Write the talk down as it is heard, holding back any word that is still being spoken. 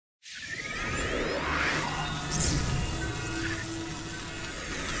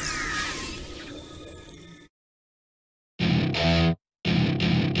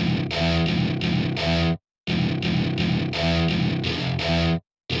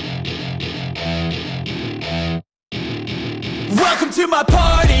to my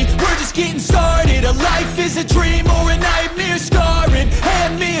party, we're just getting started. A life is a dream or a nightmare scarring.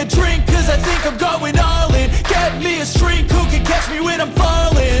 Hand me a drink cause I think I'm going all in. Get me a shrink who can catch me when I'm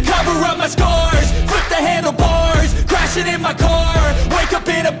falling. Cover up my scars, flip the handlebars, crashing in my car, wake up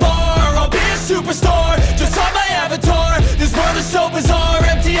in a bar. I'll be a superstar, just on my avatar. This world is so bizarre,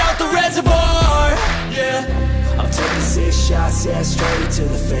 empty out the reservoir. Yeah, I'm taking 6 shots, yeah, straight to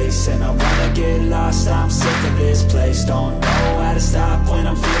the face. And I wanna get lost, I'm sick of this place. Don't know how to stop when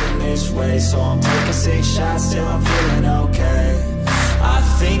I'm feeling this way. So I'm taking 6 shots till I'm feeling okay. I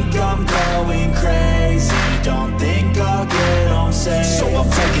think I'm going crazy, don't think I'll get home safe. So I'm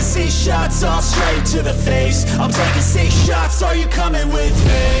taking 6 shots, all straight to the face. I'm taking 6 shots, are you coming with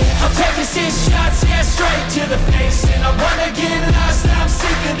me? I'm taking 6 shots, yeah, straight to the face. And I wanna get lost, I'm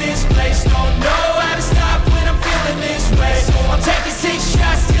sick of this place. Don't know how to stop when I'm feeling this way. So I'm taking 6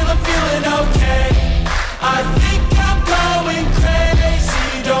 shots till I'm feeling okay. I think I'm going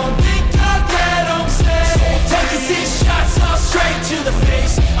crazy, don't think I'll get home safe. So I'm taking 6 shots, all straight to the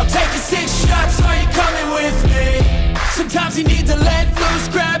face. I'm taking 6 shots, are you coming with me? Sometimes you need to let loose,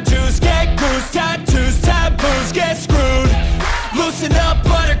 grab juice, get goose, tattoos, taboos, get screwed. Loosen up,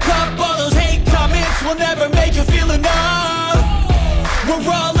 buttercup, all those hate comments will never make you feel enough.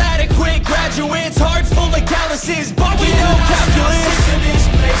 We're all adequate graduates, hearts full of calluses, but we don't count